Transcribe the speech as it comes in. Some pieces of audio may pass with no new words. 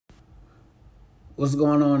What's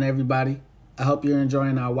going on, everybody? I hope you're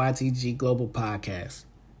enjoying our YTG Global podcast.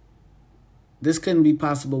 This couldn't be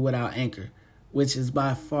possible without Anchor, which is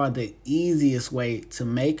by far the easiest way to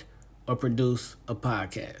make or produce a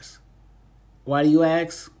podcast. Why do you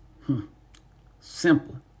ask?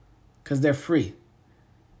 Simple. Because they're free.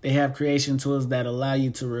 They have creation tools that allow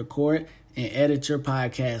you to record and edit your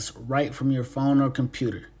podcast right from your phone or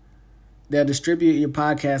computer. They'll distribute your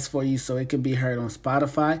podcast for you so it can be heard on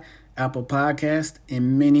Spotify, Apple Podcast,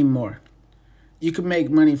 and many more. You can make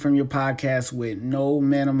money from your podcast with no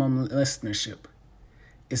minimum listenership.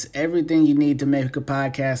 It's everything you need to make a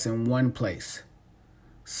podcast in one place.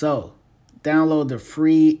 So, download the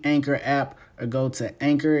free Anchor app or go to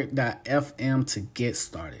anchor.fm to get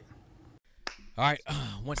started. All right,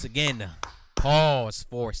 once again, pause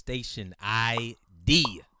for station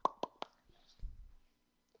ID.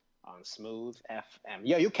 On Smooth FM.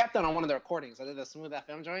 Yo, you kept it on one of the recordings. I did the Smooth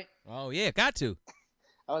FM joint. Oh yeah, got to.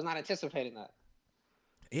 I was not anticipating that.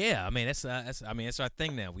 Yeah, I mean that's our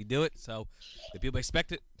thing now. We do it, so the people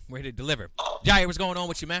expect it. We're here to deliver. Jai, what's going on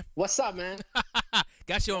with you, man? What's up, man?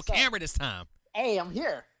 Got you on camera this time. Hey, I'm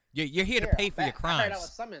here. You're here to pay for your crimes. I heard I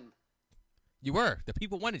was summoned. You were. The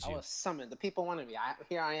people wanted you. I was summoned. The people wanted me.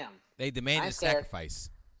 Here I am. They demanded sacrifice.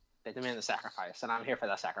 They demanded sacrifice, and I'm here for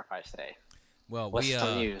that sacrifice today. Well, what's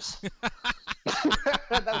some news?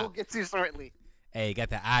 That we'll get to shortly. Hey, got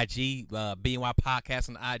the IG, BNY Podcast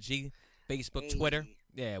on IG, Facebook, Twitter.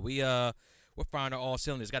 Yeah, we're firing all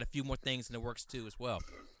cylinders. Got a few more things in the works too as well,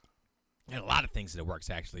 and a lot of things in the works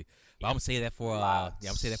actually. But I'm gonna say that for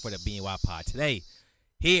the BNY Pod today.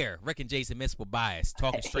 Here, Rick and Jay's Admissible Bias,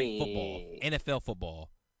 talking straight football, NFL football,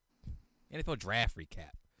 NFL draft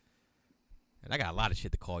recap, and I got a lot of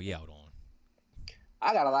shit to call you out on.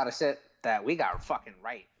 I got a lot of shit that we got fucking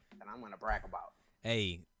right that I'm gonna brag about.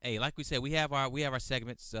 Hey, like we said, we have our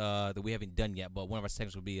segments that we haven't done yet, but one of our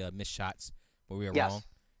segments will be missed shots where we were wrong.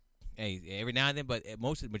 Hey, every now and then, but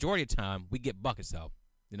majority of the time we get buckets though.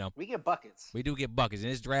 You know, we get buckets. We do get buckets in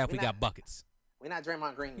this draft. We got buckets. We're not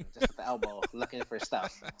Draymond Green just at the elbow looking for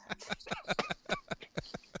stuff.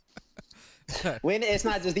 It's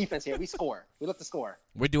not just defense here. We score. We look to score.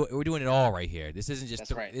 We're doing it all right here. This isn't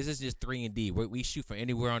just right. This is just 3 and D. We shoot from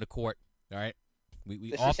anywhere on the court. All right.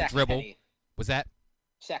 We this off the dribble. What's that?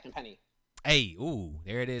 Shaq and Penny. Hey, ooh,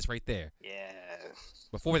 there it is right there. Yeah.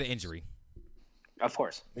 Before the injury. Of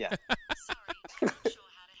course. Yeah.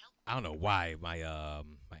 I don't know why my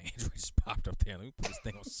Android just popped up there. Let me put this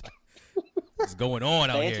thing on site. What's going on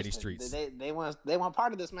out here in these streets? They want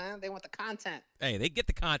part of this, man. They want the content. Hey, they get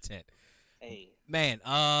the content. Hey. Man,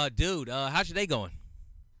 dude, how's your day going?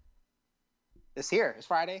 It's here. It's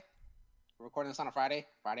Friday. We're recording this on a Friday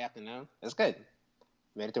afternoon. It's good.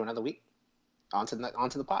 Made it through another week. On to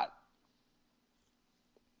the pod.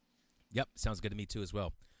 Yep, sounds good to me too as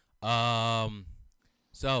well.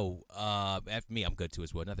 So after me, I'm good too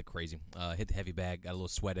as well. Nothing crazy. Hit the heavy bag, got a little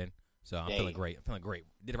sweat in. So I'm feeling great.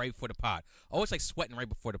 Did it right before the pod. Always like sweating right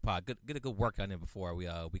before the pod. Get a good workout in before we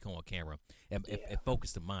come on camera. And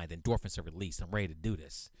focus the mind. Endorphins are released. I'm ready to do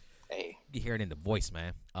this. Hey. You can hear it in the voice,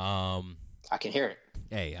 man. I can hear it.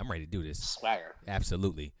 Hey, I'm ready to do this. Swagger.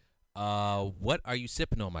 Absolutely. What are you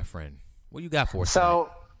sipping on, my friend? What you got for us? So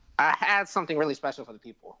I had something really special for the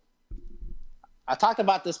people. I talked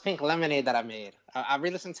about this pink lemonade that I made. I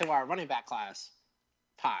re-listened to our running back class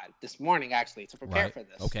pod this morning, actually, to prepare for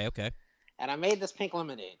this. Okay. And I made this pink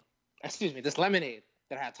lemonade. This lemonade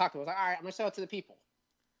that I had talked about. I was like, all right, I'm going to sell it to the people.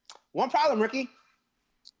 One problem, Ricky.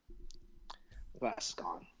 The glass is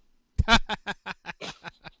gone.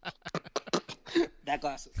 That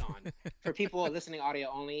glass is gone. For people listening audio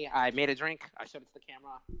only, I made a drink. I showed it to the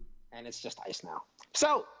camera, and it's just ice now.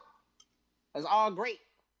 So, as all great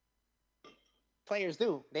players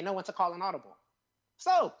do, they know when to call an audible.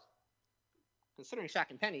 So, considering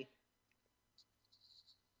Shaq and Penny,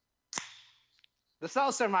 the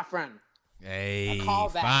seltzer, my friend. Hey,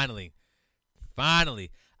 finally.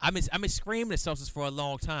 I've been screaming the seltzers for a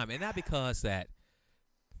long time, and not because that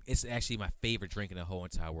it's actually my favorite drink in the whole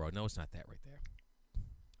entire world. No, it's not that right there.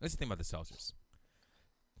 Let's think about the seltzers.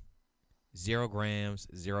 0 grams,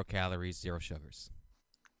 0 calories, 0 sugars.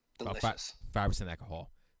 Delicious. About 5% alcohol.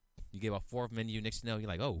 You get about 4 of them in you. Next thing you know, you're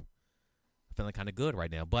like, oh, I'm feeling kind of good right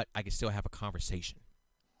now. But I can still have a conversation.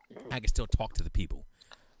 I can still talk to the people.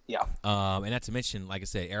 Yeah. And not to mention, like I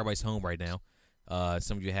said, everybody's home right now.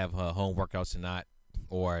 Some of you have home workouts or not,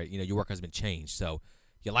 or your workout has been changed. So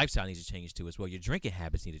your lifestyle needs to change too as well. Your drinking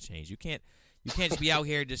habits need to change. You can't just be out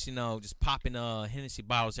here just popping Hennessy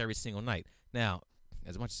bottles every single night. Now,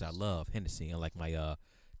 as much as I love Hennessy, unlike my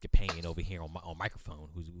companion over here on microphone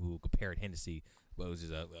who compared Hennessy What was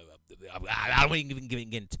his? I don't even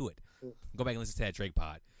get into it. Go back and listen to that Drake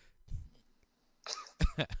pod.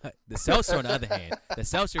 The seltzer, on the other hand, the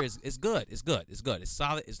seltzer is good. It's good. It's good. It's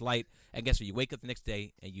solid. It's light. And guess what? You wake up the next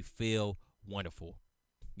day and you feel wonderful.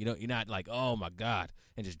 You know, you're not like, oh my God,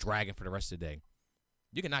 and just dragging for the rest of the day.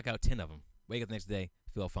 You can knock out 10 of them. Wake up the next day,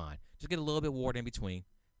 feel fine. Just get a little bit of water in between.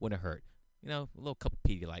 Wouldn't hurt. You know, a little cup of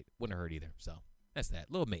Pedialyte wouldn't hurt either. So that's that.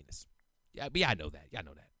 A little maintenance. Yeah, but I know that. Y'all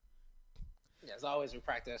know that. Yeah, as always, we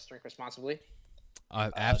practice drink responsibly.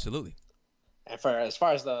 Absolutely. And as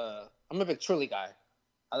far as I'm a big Truly guy.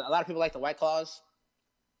 A lot of people like the White Claws,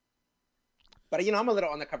 but you know, I'm a little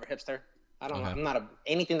undercover hipster. I'm not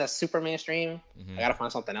anything that's super mainstream. Mm-hmm. I gotta find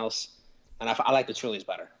something else, and I like the Trulies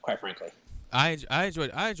better, quite frankly. I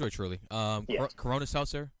enjoy Truly. Corona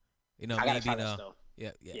seltzer. You know, I gotta try that still.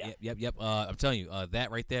 Yep. I'm telling you, that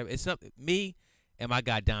right there. It's up me and my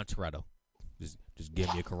guy Don Toretto. Just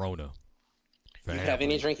give me a Corona. You can have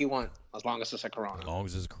any drink you want, as long as it's a Corona. As long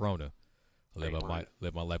as it's a Corona. Live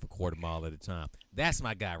my life a quarter mile at a time. That's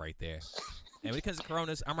my guy right there. And when it comes to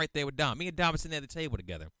Coronas, I'm right there with Dom. Me and Dom are sitting at the table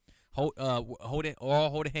together,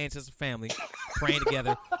 holding hands as a family, praying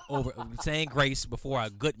together over saying grace before a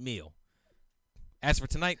good meal. As for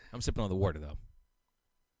tonight, I'm sipping on the water though.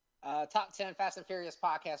 Top 10 Fast and Furious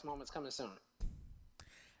podcast moments coming soon.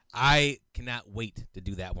 I cannot wait to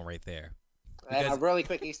do that one right there. And a really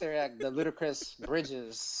quick Easter egg: the Ludacris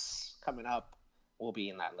bridges coming up will be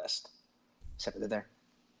in that list. There.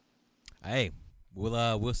 Hey,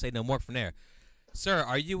 we'll say no more from there, sir.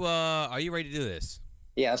 Are you ready to do this?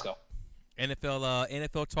 Yeah, let's go.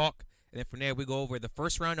 NFL talk, and then from there we go over the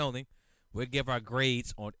first round only. We'll give our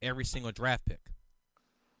grades on every single draft pick,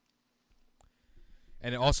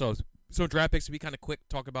 and then also some draft picks to be kind of quick.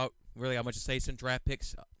 Talk about really how much to say. Some draft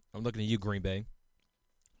picks. I'm looking at you, Green Bay.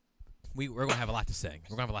 We're gonna have a lot to say.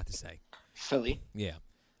 Philly. Yeah.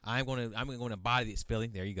 I'm going to embody this Philly.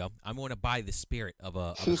 There you go. I'm going to embody the spirit of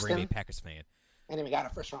a Green Bay Packers fan. And then we got a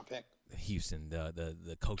first round pick. Houston,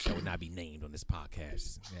 the coach that would not be named on this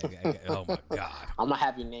podcast. Oh my God. I'm gonna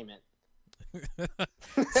have you name it.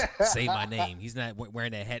 Say my name. He's not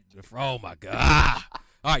wearing that hat. Oh my God.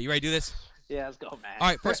 All right, you ready to do this? Yeah, let's go, man. All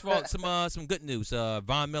right. First of all, some good news.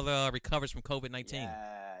 Von Miller recovers from COVID-19.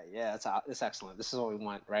 Yeah, it's excellent. This is what we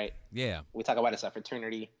want, right? Yeah. We talk about it's a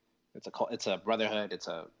fraternity. It's a brotherhood. It's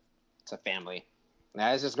a family.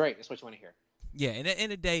 It's just great. That's what you want to hear. Yeah, and at the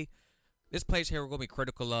end of the day, this players here we're going to be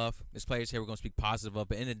critical of. This players here we're going to speak positive of.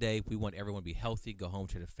 But at the end of the day, we want everyone to be healthy, go home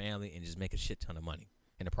to their family, and just make a shit ton of money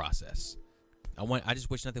in the process. I just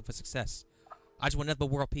wish nothing but success. I just want nothing but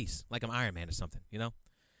world peace, like I'm Iron Man or something, you know?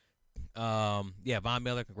 Von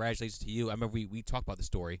Miller, congratulations to you. I remember we talked about the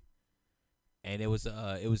story, and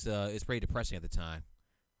it's pretty depressing at the time.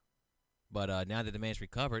 But now that the man's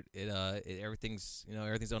recovered, everything's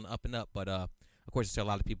on the up and up. But of course, there's still a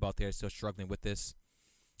lot of people out there still struggling with this.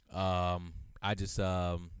 I just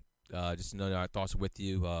know that our thoughts are with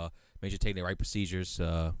you. Make sure you're taking the right procedures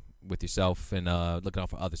with yourself and looking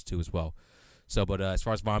out for others too as well. So, but as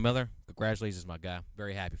far as Von Miller, congratulations, my guy.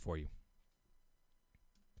 Very happy for you,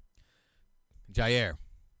 Jair.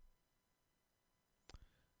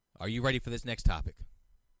 Are you ready for this next topic?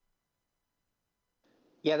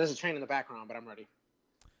 Yeah, there's a train in the background, but I'm ready.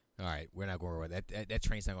 All right, we're not going to worry. That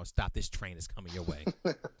train's not going to stop. This train is coming your way.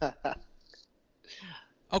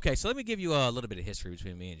 Okay, so let me give you a little bit of history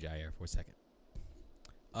between me and Jair for a second.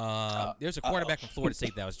 There's a quarterback from Florida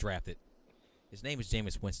State that was drafted. His name is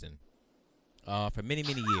Jameis Winston. For many,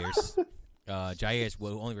 many years, Jair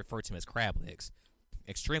will only refer to him as crab legs.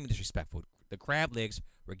 Extremely disrespectful. The crab legs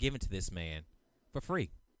were given to this man for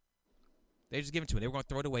free. They just given to him. They were going to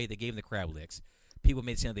throw it away. They gave him the crab legs. People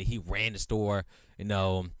made it sound that he ran the store,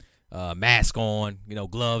 mask on,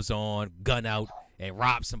 gloves on, gun out, and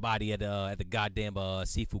robbed somebody at the goddamn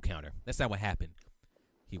seafood counter. That's not what happened.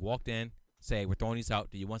 He walked in, said, "We're throwing these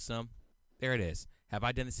out. Do you want some?" There it is. Have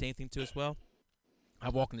I done the same thing too as well? I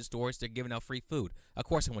walk in the stores, they're giving out free food. Of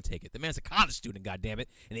course I want to take it. The man's a college student, goddammit.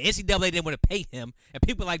 And the NCAA didn't want to pay him. And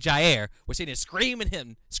people like Jair were sitting there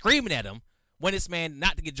screaming at him, when this man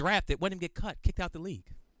not to get drafted, want him to get cut, kicked out the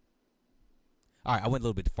league. All right, I went a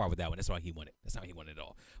little bit far with that one. That's why he wanted. That's not what he wanted at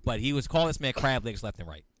all. But he was calling this man crab legs left and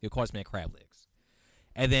right. He would call this man crab legs.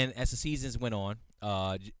 And then as the seasons went on,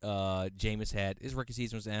 Jameis had his rookie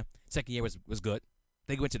season was second year was good. I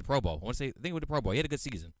think he went to the Pro Bowl. I think he went to the Pro Bowl. He had a good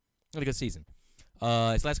season.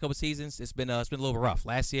 His last couple seasons, it's been a little bit rough.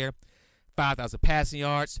 Last year, 5,000 passing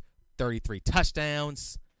yards, 33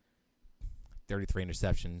 touchdowns, 33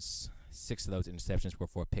 interceptions. 6 of those interceptions were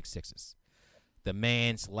for pick sixes. The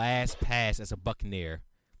man's last pass as a Buccaneer,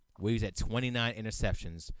 where he was at 29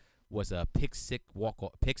 interceptions, was a pick six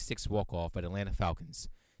walk off at Atlanta Falcons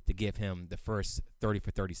to give him the first 30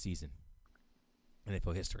 for 30 season in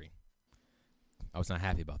NFL history. I was not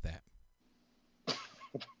happy about that.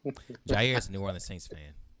 Jair is a New Orleans Saints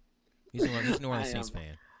fan. He's a New Orleans Saints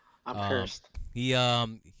fan. I'm cursed. He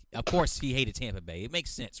of course he hated Tampa Bay. It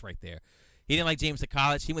makes sense right there. He didn't like James at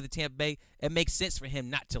college. He went to Tampa Bay. It makes sense for him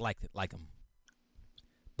not to like him.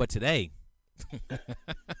 But today,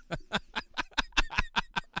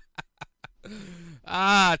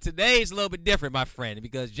 today's a little bit different, my friend,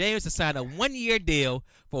 because James has signed a 1-year deal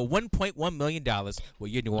for $1.1 million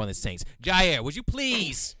with your New Orleans Saints. Jair, would you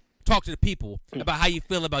please talk to the people about how you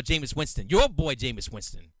feel about Jameis Winston, your boy Jameis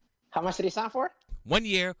Winston? How much did he sign for? 1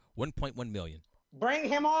 year, $1.1 million. Bring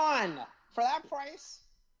him on for that price.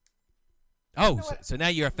 Oh, so now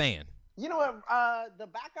you're a fan. You know what? The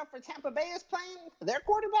backup for Tampa Bay is playing their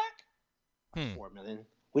quarterback. $4 million.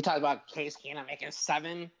 We talked about Case Keenum making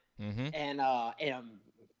 $7, and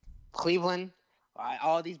Cleveland,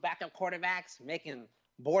 all these backup quarterbacks making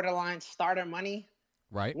borderline starter money.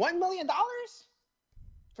 Right. $1 million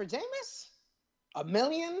for Jameis? $1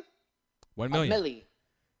 million? $1 million. $1 million.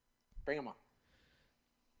 Bring him on.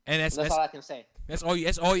 And that's all I can say. That's all.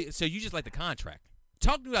 So you just like the contract.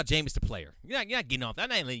 Talk to me about Jameis the player. You're not getting off. I'm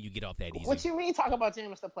not letting you get off that easy. What you mean? Talk about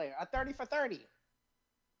Jameis the player? A 30 for 30.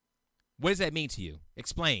 What does that mean to you?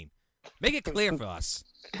 Explain. Make it clear for us.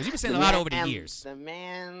 Because you've been saying a lot over the years. The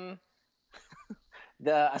man.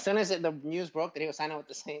 As soon as the news broke that he was signing with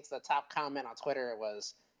the Saints, the top comment on Twitter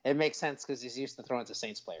was, "It makes sense because he's used to throwing to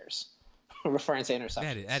Saints players," referring to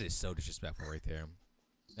interceptions. That is so disrespectful right there.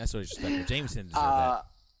 That's so disrespectful. Jameis didn't deserve that.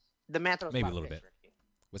 The man throws maybe a little lot of bit. picks, Ricky.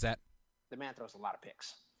 What's that? The man throws a lot of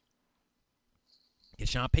picks. Can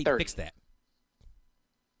Sean Payton 30. fix that?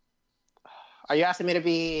 Are you asking me to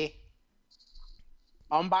be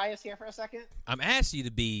unbiased here for a second? I'm asking you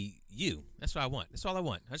to be you. That's what I want. That's all I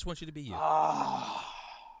want. I just want you to be you. Come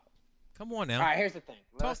on now. All right, here's the thing.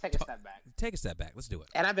 Let's take a step back. Take a step back. Let's do it.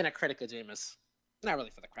 And I've been a critic of Jameis, not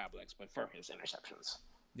really for the crab legs, but for his interceptions.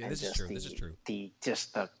 Yeah, this is true. This is true. The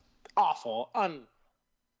awful,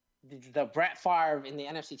 the Brett Favre in the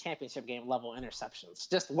NFC Championship game level interceptions.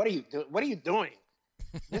 Just what are you doing? What are you doing?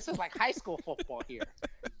 This is like high school football here.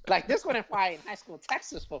 Like this wouldn't fly in high school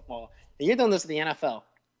Texas football. And you're doing this in the NFL.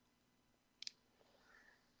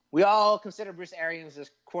 We all consider Bruce Arians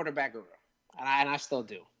this quarterback guru, and I still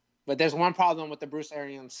do. But there's one problem with the Bruce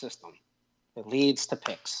Arians system. It leads to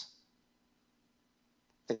picks.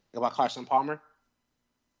 Think about Carson Palmer.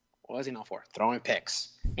 What was he known for? Throwing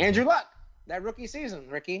picks. Andrew Luck, that rookie season,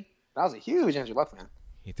 Ricky. That was a huge Andrew Luck fan.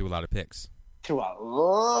 He threw a lot of picks. Threw a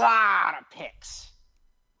lot of picks.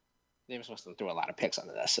 Jameis Winston threw a lot of picks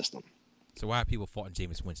under that system. So why are people faulting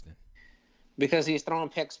Jameis Winston? Because he's throwing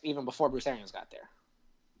picks even before Bruce Arians got there.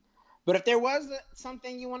 But if there was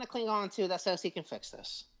something you want to cling on to that says he can fix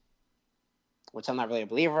this, which I'm not really a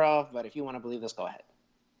believer of, but if you want to believe this, go ahead.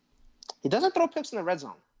 He doesn't throw picks in the red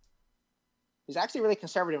zone. He's actually really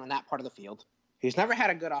conservative in that part of the field. He's never had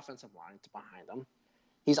a good offensive line behind him.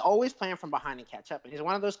 He's always playing from behind and catch up. And he's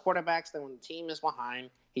one of those quarterbacks that when the team is behind,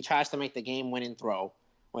 he tries to make the game-winning throw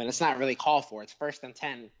when it's not really called for. It's 1st and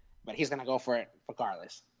 10, but he's going to go for it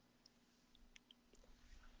regardless.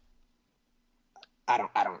 I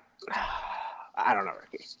don't know,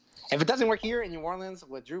 Ricky. If it doesn't work here in New Orleans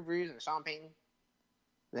with Drew Brees and Sean Payton,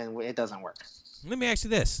 then it doesn't work. Let me ask you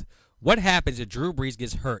this. What happens if Drew Brees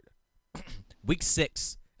gets hurt week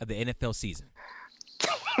 6 of the NFL season?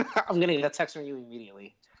 I'm going to get a text from you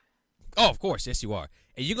immediately. Oh, of course. Yes, you are.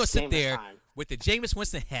 And you're going to sit there with the Jameis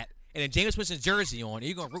Winston hat and a Jameis Winston jersey on, and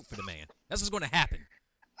you're going to root for the man. That's what's going to happen.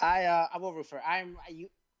 I will root for it. I'm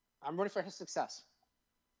rooting for his success.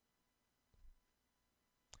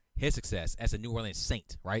 His success as a New Orleans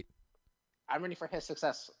Saint, right? I'm ready for his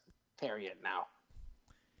success, period, now.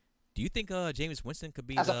 Do you think Jameis Winston could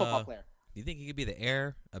be as a football player? Do you think he could be the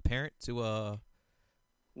heir apparent to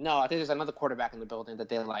No, I think there's another quarterback in the building that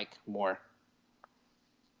they like more.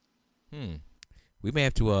 We may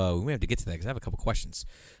have to get to that because I have a couple questions.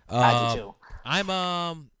 I do too.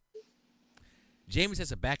 Jameis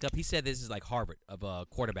has a backup. He said this is like Harvard of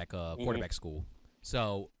quarterback school.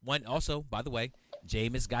 So also, by the way,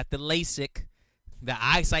 Jameis got the LASIK. The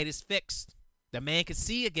eyesight is fixed. The man can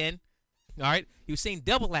see again. All right, he was seeing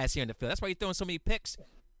double last year in the field. That's why he's throwing so many picks.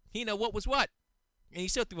 He know what was what, and he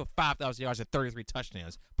still threw for 5,000 yards and 33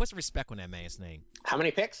 touchdowns. Put some respect on that man's name. How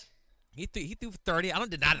many picks? He threw for 30. I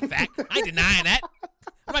don't deny the fact. I ain't denying that.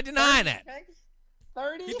 I'm not denying that.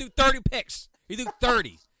 30? He threw 30 picks. He threw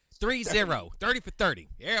 30. 3-0. 30 for 30.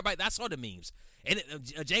 Everybody, that's all the memes. And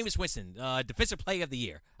Jameis Winston, Defensive Player of the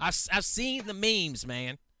Year. I've seen the memes,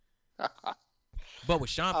 man. But with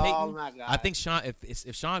Sean Oh Payton, my God. I think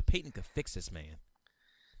if Sean Payton could fix this man,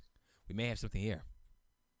 we may have something here.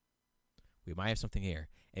 We might have something here.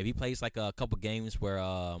 If he plays like a couple games where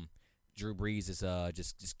Drew Brees is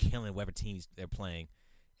just killing whatever teams they're playing,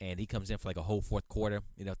 and he comes in for like a whole fourth quarter,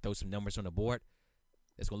 throw some numbers on the board,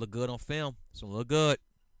 it's gonna look good on film. It's gonna look good.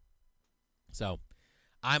 So,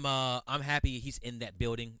 I'm happy he's in that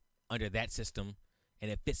building under that system,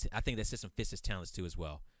 and it fits. I think that system fits his talents too as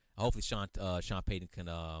well. Hopefully, Sean Payton can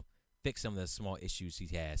fix some of the small issues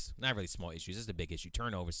he has. Not really small issues. This is a big issue.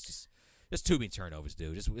 Turnovers, just too many turnovers,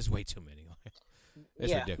 dude. It's way too many.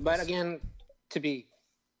 It's ridiculous. But again, to be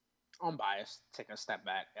unbiased, take a step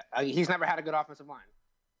back. He's never had a good offensive line.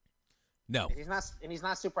 No. And he's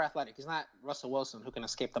not super athletic. He's not Russell Wilson who can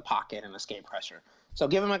escape the pocket and escape pressure. So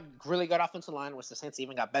give him a really good offensive line, which the Saints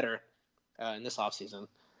even got better in this offseason.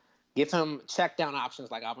 Give him check down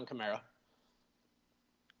options like Alvin Kamara.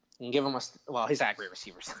 And give him he's got great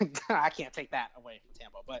receivers. I can't take that away from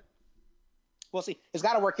Tampa, but we'll see. It's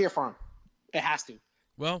got to work here for him. It has to.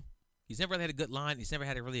 Well, he's never really had a good line. He's never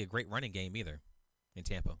had a great running game either in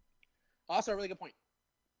Tampa. Also, a really good point.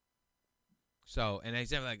 So, and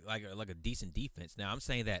he's never like a decent defense. Now, I'm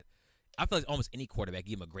saying that I feel like almost any quarterback,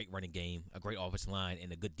 give him a great running game, a great offensive line,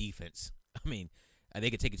 and a good defense. I mean,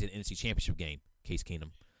 they could take it to the NFC Championship game, Case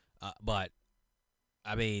Keenum. But,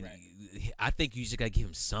 I mean, right. I think you just got to give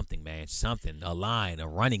him something, man. Something, a line, a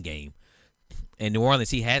running game. In New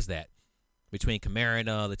Orleans, he has that. Between Kamara and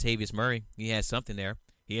Latavius Murray, he has something there.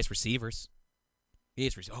 He has receivers.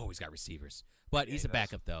 He's got receivers. But he's a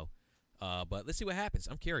backup, though. But let's see what happens.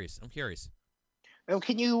 I'm curious. Well,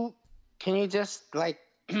 can you just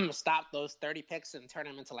stop those 30 picks and turn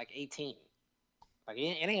them into 18? It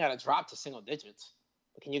ain't got to drop to single digits.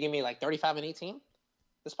 But can you give me 35 and 18?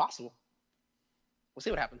 It's possible. We'll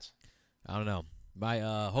see what happens. I don't know.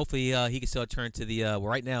 Hopefully he can still turn to the. Well,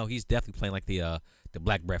 right now he's definitely playing like the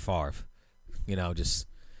Black Brett Favre. Just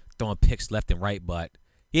throwing picks left and right. But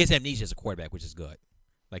he has amnesia as a quarterback, which is good.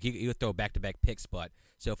 He would throw back-to-back picks, but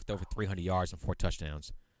still throw for 300 yards and 4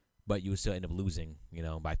 touchdowns. But you would still end up losing,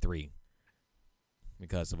 by 3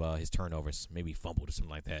 because of his turnovers. Maybe he fumbled or something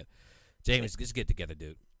like that. James, just get together,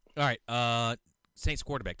 dude. All right, Saints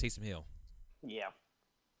quarterback, Taysom Hill. Yeah.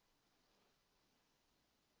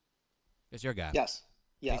 That's your guy. Yes.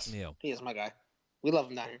 Taysom Hill. He is my guy. We love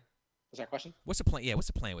him down here. Was that a question? What's the plan? Yeah, what's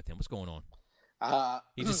the plan with him? What's going on?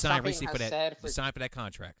 He just signed recently for that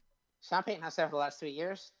contract. Sean Payton has said for the last 2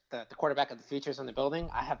 years that the quarterback of the future is in the building.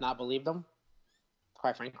 I have not believed him,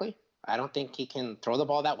 quite frankly. I don't think he can throw the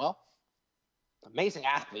ball that well. Amazing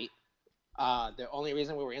athlete. The only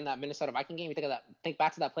reason we were in that Minnesota Viking game, think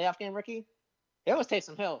back to that playoff game, Ricky, it was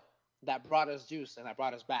Taysom Hill that brought us juice and that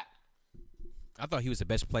brought us back. I thought he was the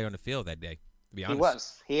best player on the field that day, to be honest. He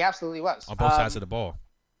was. He absolutely was. On both sides of the ball.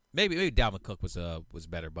 Maybe Dalvin Cook was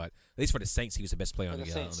better, but at least for the Saints, he was the best player on the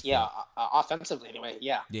field. Yeah, offensively anyway,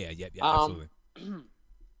 yeah. Yeah, absolutely.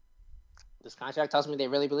 This contract tells me they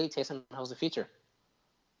really believe Taysom Hill's the future.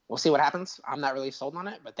 We'll see what happens. I'm not really sold on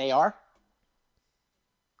it, but they are.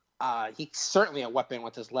 He's certainly a weapon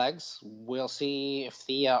with his legs. We'll see if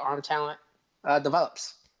the arm talent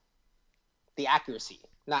develops. The accuracy.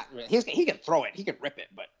 Not really. He can throw it. He can rip it,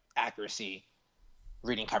 but accuracy,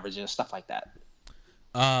 reading coverages, stuff like that.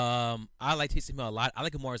 I like Taysom Hill a lot. I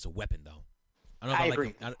like him more as a weapon, though. I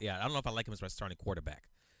agree. I don't know if I like him as a starting quarterback.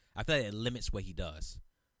 I feel like it limits what he does.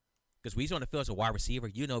 Because when he's on the field as a wide receiver,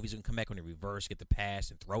 if he's going to come back on the reverse, get the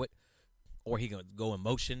pass, and throw it, or he can go in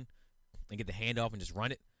motion and get the handoff and just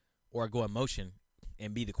run it, or go in motion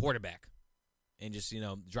and be the quarterback and just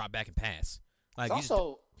drop back and pass.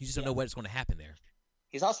 You just don't know what's going to happen there.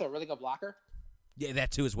 He's also a really good blocker. Yeah,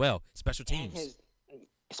 that too as well. Special teams. And his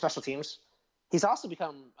special teams. He's also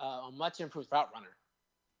become a much improved route runner.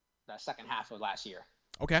 The second half of last year.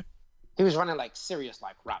 Okay. He was running serious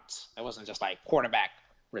routes. It wasn't just quarterback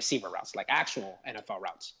receiver routes, actual NFL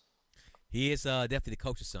routes. He is definitely the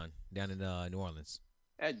coach's son down in New Orleans.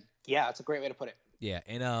 Yeah, that's a great way to put it. Yeah,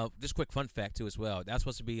 and just quick fun fact too as well. That's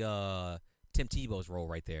supposed to be Tim Tebow's role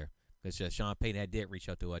right there. Because Sean Payton did reach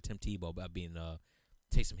out to Tim Tebow about being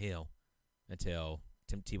Taysom Hill until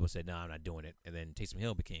Tim Tebow said, "No, I'm not doing it," and then Taysom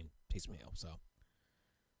Hill became Taysom Hill. So,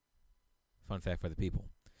 fun fact for the people.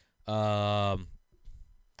 Andy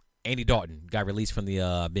Dalton got released from the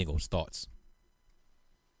Bengals. Thoughts?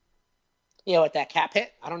 With that cap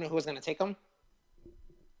hit, I don't know who's going to take him.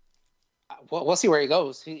 We'll see where he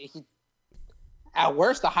goes. He at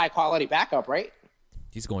worst, a high-quality backup, right?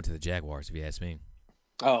 He's going to the Jaguars, if you ask me.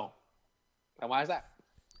 Oh. And why is that?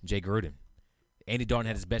 Jay Gruden. Andy Dalton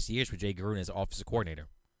had his best years with Jay Gruden as offensive coordinator.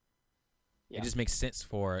 Yeah. It just makes sense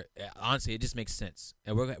for honestly. It just makes sense,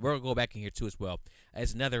 and we're gonna go back in here too as well.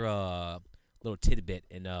 As another little tidbit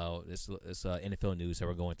in this NFL news that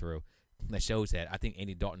we're going through that shows that I think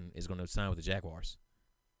Andy Dalton is going to sign with the Jaguars.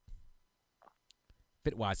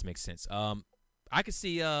 Fit wise makes sense. I could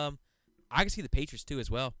see the Patriots too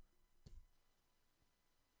as well.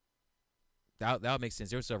 That would make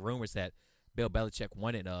sense. There was rumors that Bill Belichick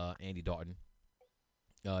wanted Andy Dalton.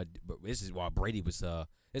 But this is while Brady was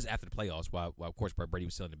this is after the playoffs. While of course Brady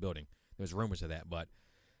was still in the building. There was rumors of that, but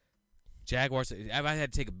Jaguars. If I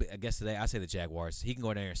had to take a guess today, I say the Jaguars. He can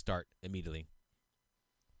go in there and start immediately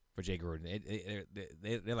for Jay Gruden.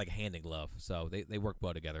 They're like hand in glove, so they work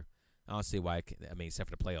well together. I don't see why. I mean,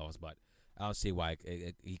 except for the playoffs, but I don't see why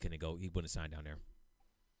he couldn't go. He wouldn't sign down there.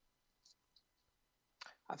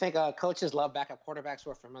 I think coaches love backup quarterbacks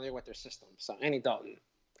who are familiar with their system. So Andy Dalton,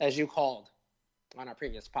 as you called on our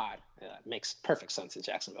previous pod, makes perfect sense in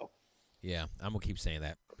Jacksonville. Yeah, I'm gonna keep saying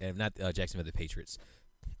that. And not Jacksonville, the Patriots.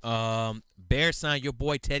 Bears signed your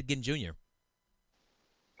boy Ted Ginn Jr.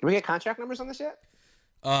 Can we get contract numbers on this yet?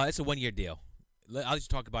 It's a 1-year deal. I'll just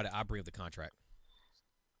talk about it. I'll bring up the contract.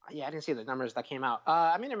 Yeah, I didn't see the numbers that came out.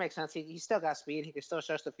 I mean, it makes sense. He still got speed. He can still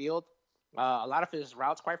stretch the field. A lot of his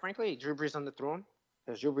routes, quite frankly, Drew Brees underthrew him.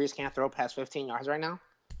 Because Drew Brees can't throw past 15 yards right now.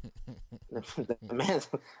 the man,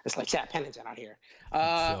 it's like Chad Pennington out here.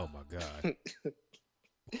 Oh, my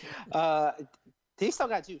God. He still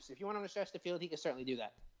got juice. If you want him to stretch the field, he can certainly do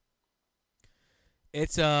that.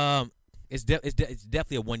 It's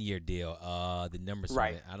definitely a 1-year deal. The numbers,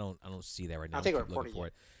 right? I don't see that right now. I'll take a report for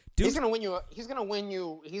it. Dude, he's gonna win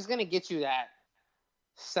you. He's gonna get you that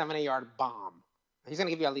 70-yard bomb. He's gonna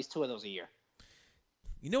give you at least 2 of those a year.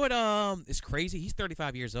 You know what? It's crazy. He's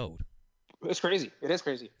 35 years old. It's crazy. It is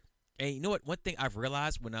crazy. And you know what? One thing I've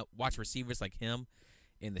realized when I watch receivers like him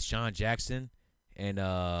and the Deshaun Jackson and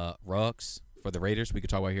Ruggs for the Raiders, we could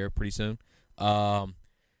talk about here pretty soon.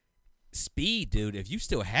 Speed, dude. If you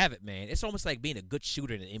still have it, man, it's almost like being a good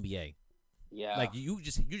shooter in the NBA. Yeah. Like you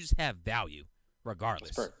just have value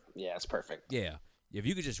regardless. It's perfect. Yeah. If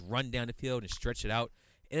you could just run down the field and stretch it out,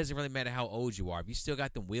 it doesn't really matter how old you are. If you still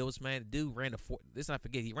got them wheels, man, the dude ran let's not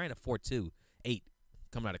forget, he ran a 4.28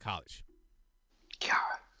 coming out of college. God.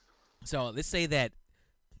 So let's say that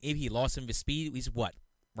if he lost some of his speed, he's what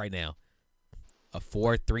right now? A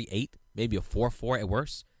 4.38, maybe a 4.4 at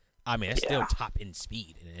worst. I mean, that's still top end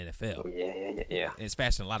speed in the NFL. Yeah. And it's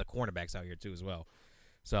faster than a lot of cornerbacks out here too as well.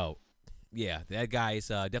 So, yeah, that guy is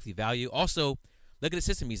definitely value. Also, look at the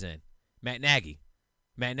system he's in. Matt Nagy,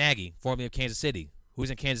 formerly of Kansas City. Who's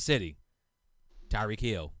in Kansas City? Tyreek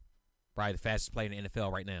Hill, probably the fastest player in the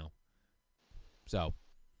NFL right now. So,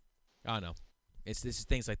 I don't know. This is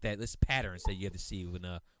things like that. This patterns that you have to see when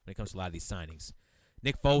it comes to a lot of these signings.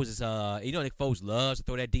 Nick Foles is Nick Foles loves to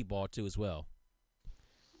throw that deep ball too as well.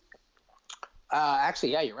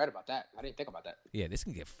 Actually, yeah, you're right about that. I didn't think about that. Yeah, this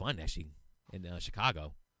can get fun actually in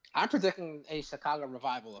Chicago. I'm predicting a Chicago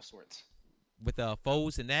revival of sorts with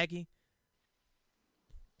Foles and Nagy.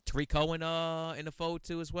 Tariq Cohen in the fold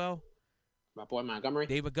too as well. My boy Montgomery.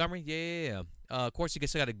 Dave Montgomery, yeah. Of course, you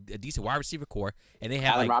still got a decent wide receiver core, and they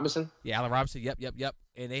have Allen Robinson. Yeah, Allen Robinson. Yep.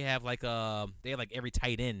 And they have like every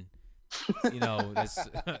tight end. You know,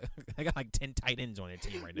 they got like 10 tight ends on their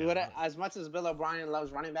team right now. As much as Bill O'Brien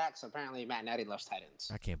loves running backs, apparently Matt Nagy loves tight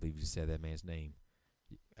ends. I can't believe you said that man's name.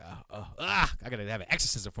 I gotta have an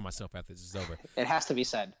exorcism for myself after this is over. It has to be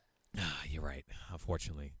said. You're right.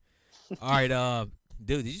 Unfortunately. All right,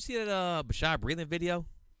 dude. Did you see that Bashad Breeland video?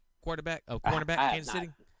 Cornerback, Kansas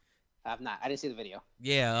City. I have not. I didn't see the video.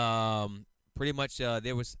 Yeah. Pretty much.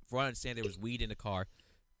 There was, for what I understand, there was weed in the car.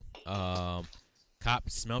 Cop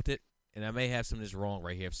smelt it, and I may have some of this wrong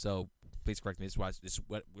right here. So please correct me. This is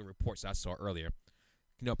what reports I saw earlier.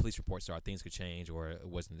 You know, police reports are things could change, or it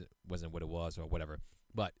wasn't what it was, or whatever.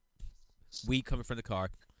 But weed coming from the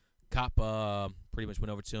car. Cop pretty much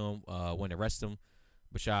went over to him, went to arrest him.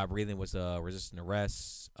 Bashad Breeland was resisting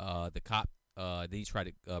arrest. The cop then he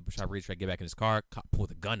tried to Bashad Breeland tried to get back in his car. Cop pulled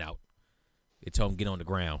the gun out. It told him get on the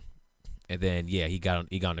ground, and then he got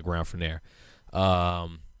on the ground from there.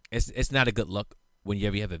 It's not a good look when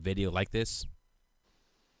you have a video like this.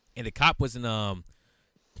 And the cop wasn't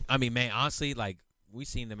I mean, man, honestly, like we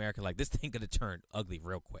seen in America, like this thing could have turned ugly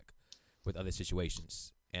real quick with other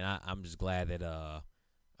situations. And I'm just glad that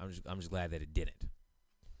I'm just glad that it didn't,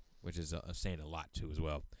 which is saying a lot too as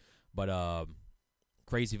well. But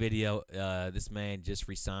crazy video. This man just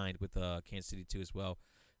re-signed with Kansas City too as well,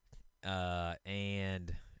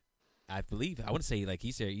 and I want to say like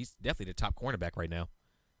he's definitely the top cornerback right now.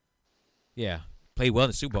 Yeah, played well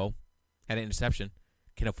in the Super Bowl, had an interception.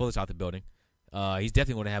 Kenneth Fuller's out the building. He's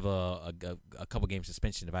definitely going to have a couple game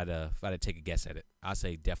suspension if I had to take a guess at it. I'd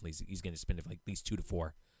say definitely he's going to spend it for like at least 2 to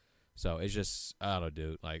 4. So it's just I don't know,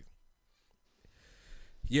 dude. Like,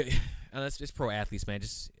 yeah, it's pro athletes, man.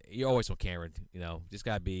 Just you're always on camera, you know. Just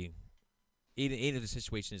gotta be. Even if the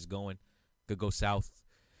situation is could go south,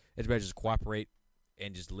 it's better just cooperate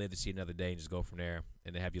and just live to see another day and just go from there,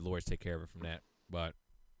 and then have your lawyers take care of it from that. But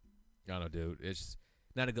I don't know, dude. It's just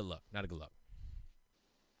not a good look. Not a good look.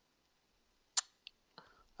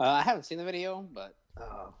 I haven't seen the video, but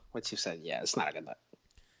what you said, yeah, it's not a good look.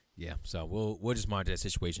 Yeah, so we'll just monitor that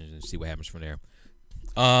situation and see what happens from there.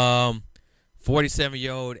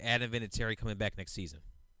 47-year-old Adam Vinatieri coming back next season.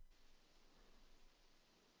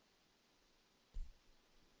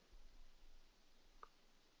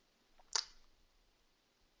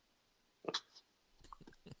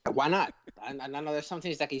 Why not? I know there's some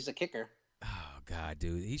things that he's a kicker. Oh God,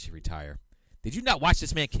 dude, he should retire. Did you not watch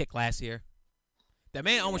this man kick last year? That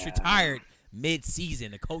man almost retired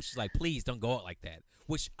mid-season. The coach is like, please don't go out like that,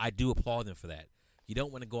 which I do applaud him for that. You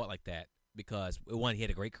don't want to go out like that because, one, he had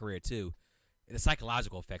a great career, too. And the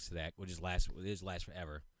psychological effects of that will just last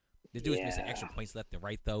forever. This dude's missing extra points left and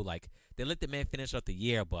right, though. Like, they let the man finish up the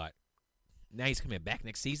year, but now he's coming back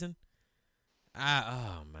next season?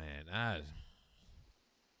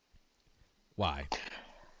 Why?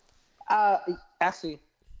 Actually,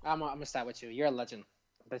 I'm gonna start with you. You're a legend,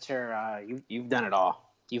 but you've done it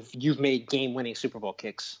all. You've made game-winning Super Bowl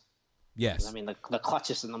kicks. Yes. I mean the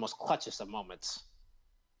clutchest and the most clutchest of moments.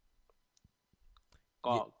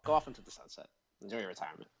 Go off into the sunset. Enjoy your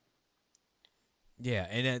retirement. Yeah,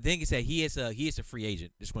 and the thing is that he is a free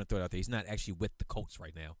agent. Just want to throw it out there. He's not actually with the Colts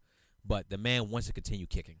right now, but the man wants to continue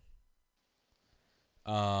kicking.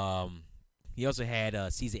 He also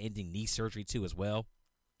had season-ending knee surgery too, as well.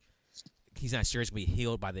 He's not sure it's gonna be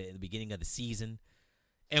healed by the beginning of the season.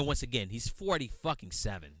 And once again, he's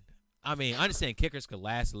 47. I mean, I understand kickers could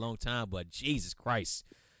last a long time, but Jesus Christ,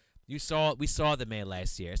 we saw the man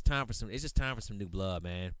last year. It's just time for some new blood,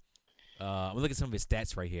 man. I'm looking at some of his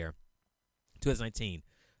stats right here. 2019,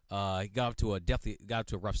 he got off to a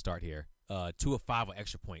rough start here. 2 of 5 on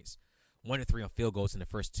extra points, 1 of 3 on field goals in the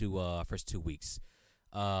first two weeks.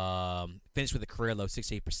 Finished with a career low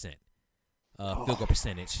 68% field goal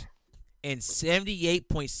percentage, and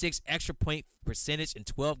 78.6 extra point percentage in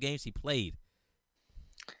 12 games he played.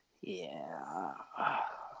 Yeah.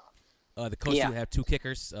 The Colts do have 2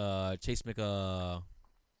 kickers, Chase McLaughlin.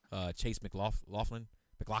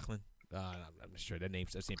 I'm not sure that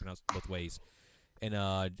name's same pronounced both ways. And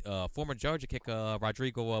former Georgia kicker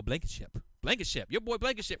Rodrigo Blankenship. Your boy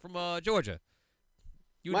Blankenship from Georgia.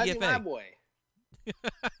 My boy.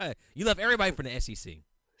 You love everybody from the SEC.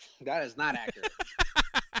 That is not accurate.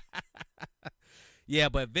 Yeah,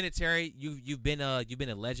 but Vinatieri, you've been a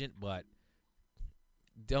legend, but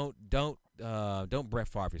don't Brett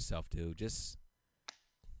Favre yourself, dude. Just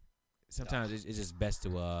sometimes it's just best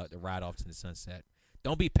to ride off to the sunset.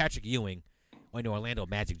 Don't be Patrick Ewing on the Orlando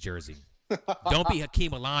Magic jersey. Don't be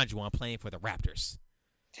Hakeem Olajuwon playing for the Raptors.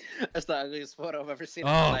 That's the ugliest photo I've ever seen.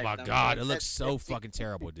 Oh my God, it looks so fucking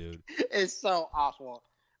terrible, dude. It's so awful.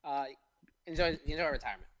 Enjoy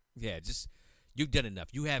retirement. Yeah, just you've done enough.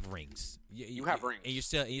 You have rings. You have rings, and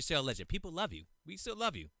you're still a legend. People love you. We still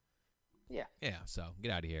love you. Yeah. Yeah. So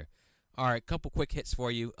get out of here. All right, couple quick hits for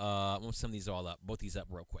you. I'm gonna sum these all up. Both these up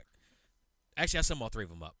real quick. Actually, I sum all 3 of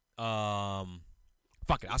them up.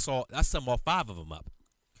 Fuck it. I sum all 5 of them up.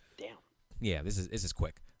 Damn. Yeah, this is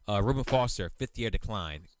quick. Reuben Foster, 5th year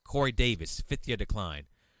decline. Corey Davis, 5th year decline.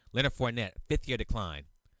 Leonard Fournette, 5th year decline.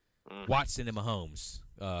 Watson and Mahomes,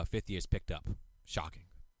 5th years picked up. Shocking.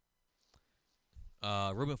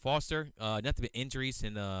 Reuben Foster, nothing but injuries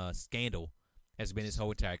and scandal has been his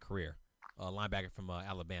whole entire career. Linebacker from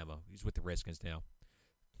Alabama. He's with the Redskins now.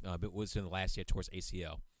 But was in the last year towards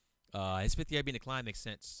ACL. His 5th year being declined makes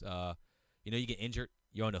sense. You get injured,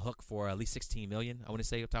 you're on the hook for at least $16 million. I want to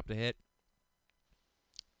say off the top of the head.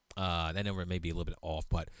 That number may be a little bit off,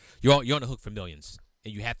 but you're on the hook for millions,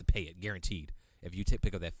 and you have to pay it, guaranteed, if you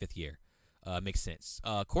pick up that 5th year. Makes sense.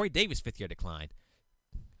 Corey Davis, 5th year decline.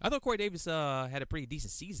 I thought Corey Davis had a pretty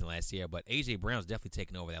decent season last year, but A.J. Brown's definitely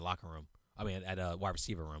taking over that locker room. I mean, at wide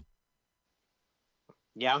receiver room.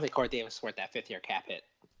 Yeah, I don't think Corey Davis is worth that 5th year cap hit.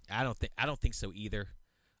 I don't think so either.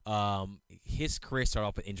 His career started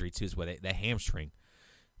off with injury too, is with that hamstring.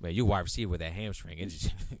 Man, you wide receiver with that hamstring. It's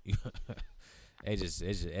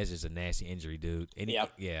just a nasty injury, dude.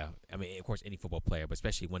 Yeah. I mean, of course, any football player, but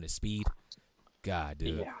especially when it's speed. God,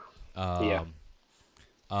 dude. Yeah.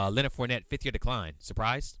 Leonard Fournette, 5th year decline.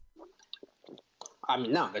 Surprised? I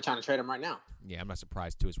mean, no, they're trying to trade him right now. Yeah, I'm not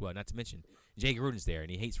surprised too as well. Not to mention Jay Gruden's there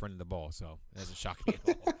and he hates running the ball, so that doesn't shock me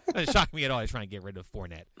at all. That doesn't shock me at all. He's trying to get rid of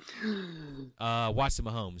Fournette. Watson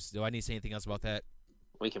Mahomes. Do I need to say anything else about that?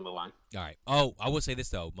 We can move on. All right. Oh, I will say this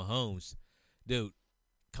though, Mahomes, dude,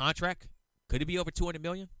 contract could it be over $200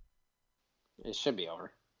 million? It should be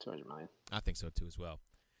over $200 million. I think so too as well.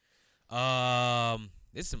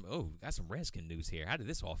 There's some got some Redskin news here. How did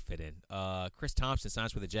this all fit in? Chris Thompson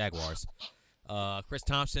signs with the Jaguars. Chris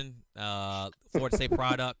Thompson, Florida State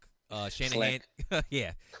product. Shanahan,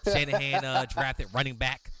 yeah, Shanahan drafted running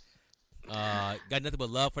back. Got nothing but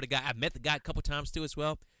love for the guy. I met the guy a couple times too as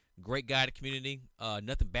well. Great guy in the community.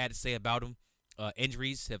 Nothing bad to say about him.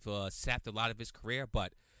 Injuries have sapped a lot of his career,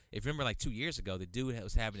 but if you remember, like 2 years ago, the dude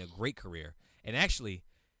was having a great career, and actually,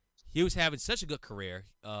 he was having such a good career.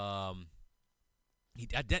 I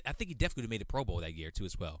think he definitely made the Pro Bowl that year too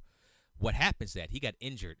as well. What happens is that he got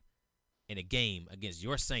injured in a game against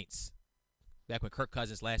your Saints back when Kirk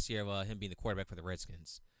Cousins last year of him being the quarterback for the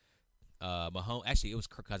Redskins. Mahomes, actually, it was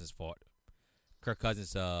Kirk Cousins' fault. Kirk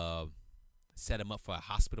Cousins set him up for a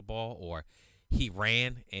hospital ball, or he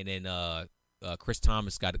ran, and then Chris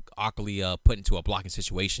Thomas got awkwardly put into a blocking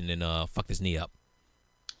situation and fucked his knee up.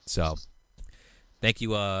 So, thank you,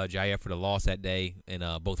 Jair, for the loss that day in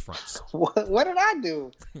both fronts. What did I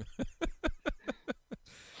do?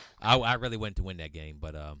 I really wanted to win that game,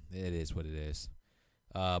 but it is what it is.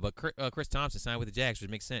 But Chris Thompson signed with the Jags,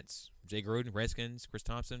 which makes sense. Jay Gruden, Redskins, Chris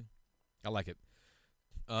Thompson. I like it.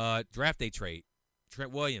 Draft day trade.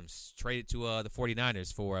 Trent Williams traded to the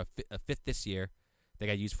 49ers for a fifth this year. They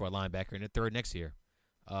got used for a linebacker and a third next year.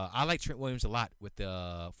 I like Trent Williams a lot with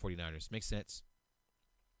the 49ers. Makes sense.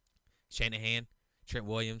 Shanahan, Trent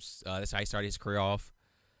Williams. That's how he started his career off.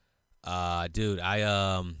 Dude,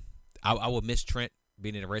 I will miss Trent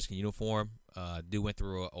being in a Redskin uniform. Dude went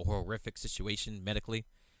through a horrific situation medically,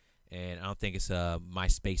 and I don't think it's my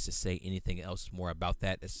space to say anything else more about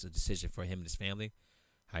that. It's a decision for him and his family,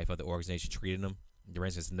 how he felt the organization treated him. The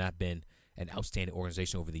Redskins has not been an outstanding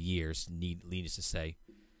organization over the years, needless to say.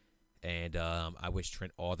 And I wish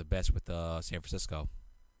Trent all the best with San Francisco.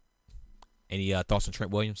 Any thoughts on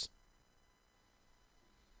Trent Williams?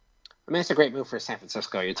 I mean, it's a great move for San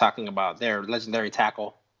Francisco. You're talking about their legendary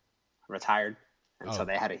tackle retired, and so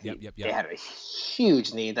they had they had a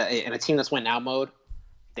huge need. In a team that's win now mode,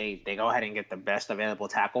 they go ahead and get the best available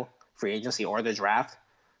tackle, free agency or the draft.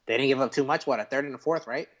 They didn't give up too much. What, a third and a fourth,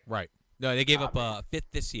 right? Right. No, they gave up a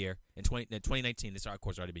fifth this year. In 2019, this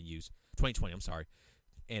course already been used. 2020, I'm sorry.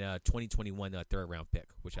 And a 2021 third round pick,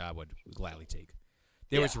 which I would gladly take.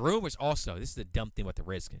 There was rumors also. This is the dumb thing about the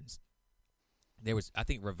Redskins. I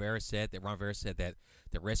think Ron Rivera said that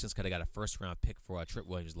the Redskins could have got a first round pick for Trent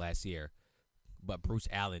Williams last year, but Bruce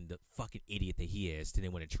Allen, the fucking idiot that he is,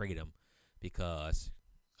 didn't want to trade him because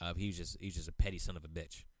he was just a petty son of a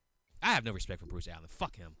bitch. I have no respect for Bruce Allen.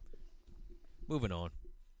 Fuck him. Moving on.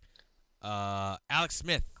 Alex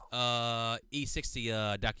Smith,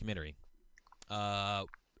 E60 documentary.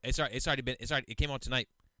 It came out tonight.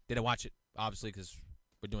 Didn't watch it obviously because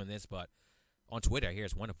we're doing this, but on Twitter I hear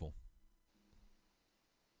it's wonderful.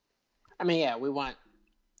 I mean, yeah, we want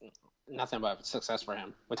nothing but success for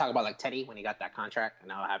him. We talk about like Teddy when he got that contract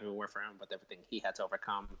and how happy we were for him, but everything he had to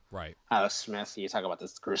overcome. Right. Alex Smith, you talk about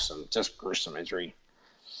this gruesome injury.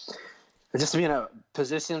 But just to be in a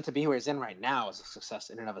position to be where he's in right now is a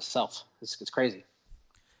success in and of itself. It's crazy.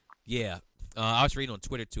 Yeah. I was reading on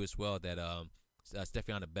Twitter too as well that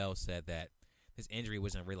Stephon Bell said that his injury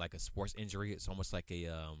wasn't really like a sports injury. It's almost like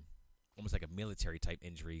a military type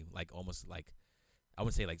injury, like almost like I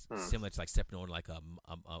wouldn't say like similar to like stepping on like a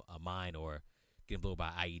mine or getting blown by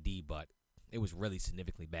IED, but it was really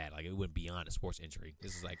significantly bad. Like it went beyond a sports injury.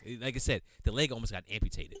 This is like I said, the leg almost got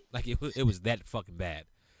amputated. Like it was that fucking bad.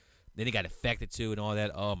 Then he got infected too and all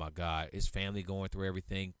that. Oh my God, his family going through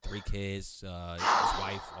everything. 3 kids, his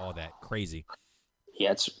wife, all that crazy.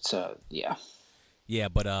 Yeah, yeah. Yeah,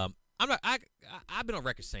 but I've been on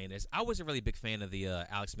record saying this. I wasn't really a big fan of the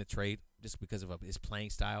Alex Smith trade just because of his playing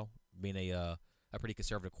style, being a pretty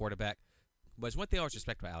conservative quarterback. But it's one thing I always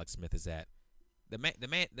respect about Alex Smith is that the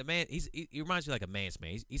man he reminds me like a man's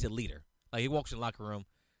man. He's a leader. Like he walks in the locker room,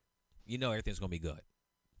 you know everything's gonna be good.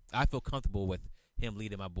 I feel comfortable with him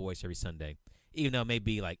leading my boys every Sunday, even though it may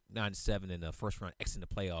be like 9-7 in the first round, X in the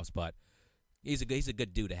playoffs. But he's a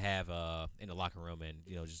good dude to have in the locker room, and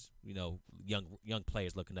just young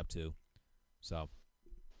players looking up to. So,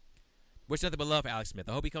 wish nothing but love for Alex Smith.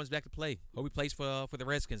 I hope he comes back to play. Hope he plays for the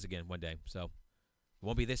Redskins again one day. So, it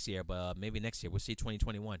won't be this year, but maybe next year. We'll see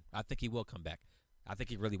 2021. I think he will come back. I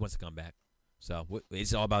think he really wants to come back. So,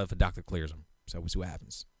 it's all about if the doctor clears him. So, we'll see what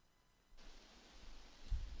happens.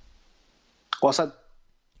 Well said.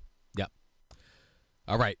 Yep.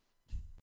 All right.